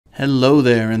Hello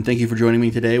there, and thank you for joining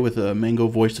me today with a Mango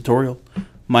Voice tutorial.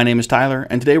 My name is Tyler,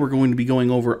 and today we're going to be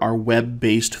going over our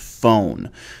web-based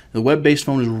phone. The web-based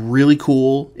phone is really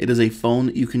cool. It is a phone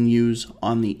that you can use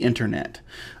on the internet.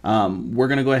 We're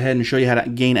going to go ahead and show you how to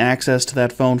gain access to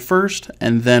that phone first,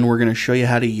 and then we're going to show you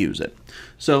how to use it.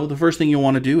 So the first thing you'll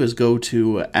want to do is go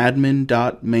to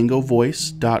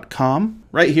admin.MangoVoice.com.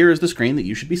 Right here is the screen that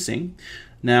you should be seeing.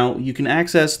 Now, you can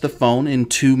access the phone in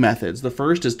two methods. The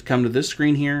first is to come to this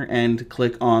screen here and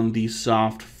click on the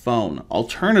soft phone.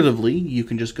 Alternatively, you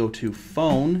can just go to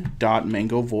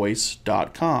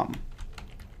phone.mangovoice.com.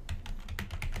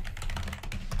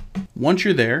 Once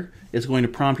you're there, it's going to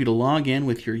prompt you to log in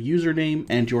with your username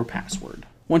and your password.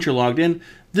 Once you're logged in,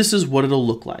 this is what it'll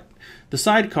look like. The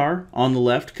sidecar on the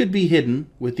left could be hidden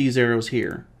with these arrows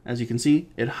here. As you can see,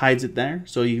 it hides it there,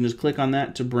 so you can just click on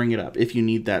that to bring it up if you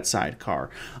need that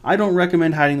sidecar. I don't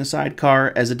recommend hiding the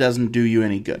sidecar as it doesn't do you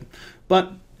any good,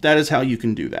 but that is how you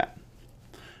can do that.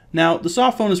 Now, the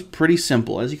soft phone is pretty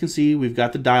simple. As you can see, we've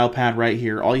got the dial pad right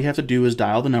here. All you have to do is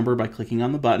dial the number by clicking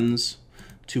on the buttons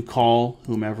to call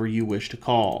whomever you wish to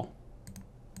call.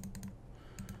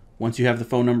 Once you have the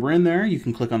phone number in there, you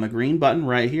can click on the green button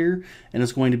right here, and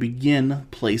it's going to begin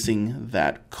placing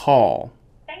that call.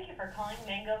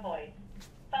 MangoVoice.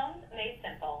 Phones made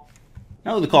simple.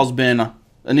 Now that the call's been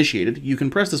initiated, you can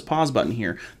press this pause button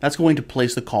here. That's going to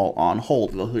place the call on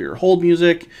hold. You'll hear hold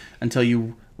music until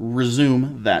you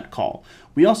resume that call.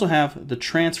 We also have the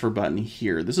transfer button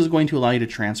here. This is going to allow you to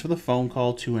transfer the phone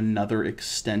call to another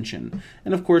extension.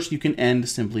 And of course, you can end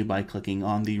simply by clicking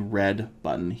on the red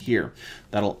button here.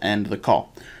 That'll end the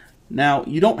call. Now,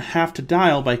 you don't have to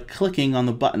dial by clicking on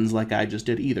the buttons like I just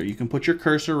did either. You can put your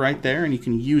cursor right there and you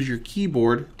can use your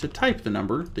keyboard to type the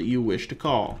number that you wish to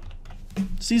call.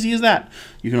 It's easy as that.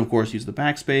 You can, of course, use the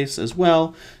backspace as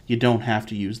well. You don't have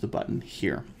to use the button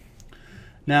here.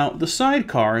 Now, the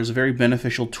sidecar is a very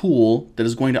beneficial tool that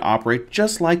is going to operate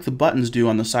just like the buttons do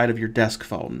on the side of your desk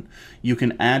phone. You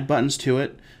can add buttons to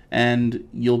it, and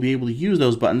you'll be able to use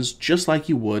those buttons just like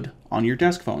you would on your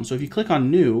desk phone. So if you click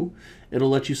on New, it'll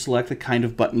let you select the kind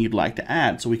of button you'd like to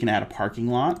add. So we can add a parking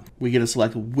lot. We get to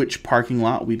select which parking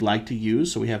lot we'd like to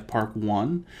use. So we have Park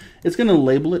 1. It's going to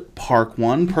label it Park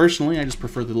 1. Personally, I just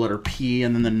prefer the letter P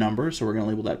and then the number. So we're going to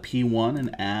label that P1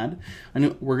 and add.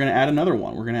 And we're going to add another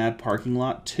one. We're going to add Parking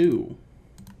Lot 2.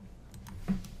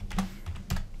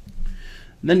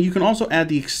 Then you can also add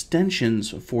the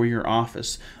extensions for your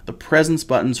office, the presence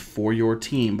buttons for your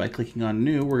team. By clicking on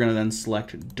New, we're going to then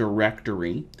select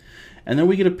Directory. And then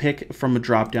we get a pick from a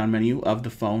drop-down menu of the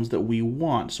phones that we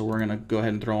want. So we're going to go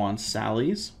ahead and throw on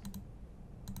Sally's,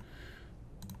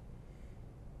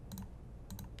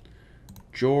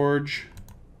 George,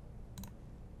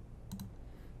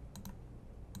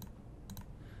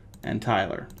 and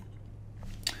Tyler.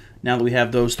 Now that we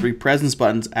have those three presence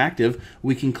buttons active,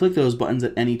 we can click those buttons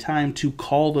at any time to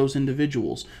call those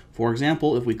individuals. For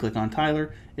example, if we click on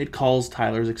Tyler, it calls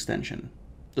Tyler's extension.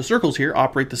 The circles here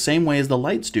operate the same way as the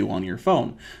lights do on your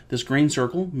phone. This green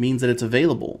circle means that it's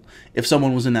available. If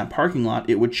someone was in that parking lot,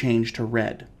 it would change to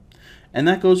red. And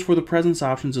that goes for the presence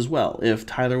options as well. If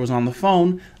Tyler was on the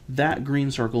phone, that green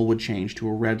circle would change to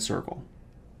a red circle.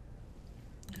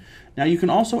 Now you can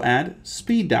also add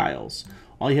speed dials.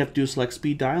 All you have to do is select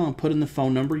speed dial and put in the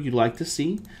phone number you'd like to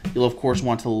see. You'll of course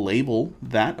want to label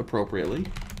that appropriately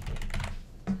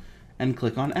and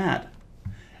click on add.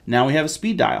 Now we have a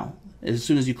speed dial. As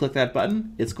soon as you click that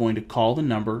button, it's going to call the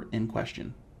number in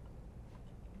question.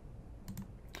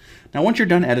 Now once you're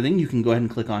done editing, you can go ahead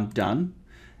and click on done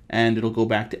and it'll go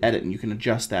back to edit, and you can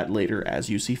adjust that later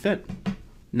as you see fit.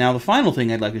 Now the final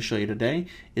thing I'd like to show you today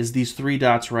is these three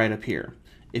dots right up here.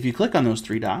 If you click on those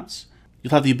three dots,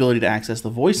 you'll have the ability to access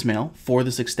the voicemail for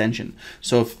this extension.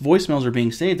 So if voicemails are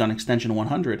being saved on extension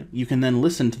 100, you can then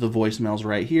listen to the voicemails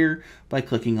right here by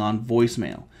clicking on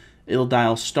voicemail. It'll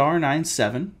dial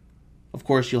 *97. Of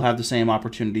course, you'll have the same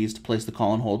opportunities to place the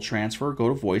call and hold transfer,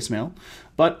 go to voicemail,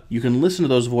 but you can listen to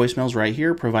those voicemails right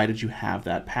here provided you have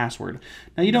that password.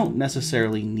 Now you don't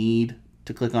necessarily need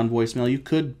to click on voicemail. You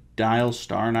could dial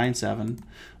 *97,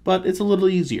 but it's a little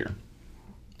easier.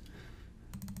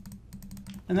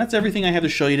 And that's everything I have to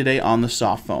show you today on the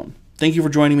soft phone. Thank you for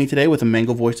joining me today with a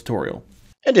Mango Voice tutorial.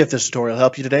 And if this tutorial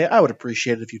helped you today, I would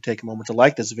appreciate it if you take a moment to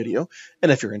like this video.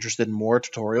 And if you're interested in more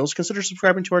tutorials, consider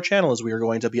subscribing to our channel as we are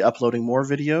going to be uploading more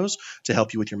videos to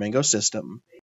help you with your Mango system.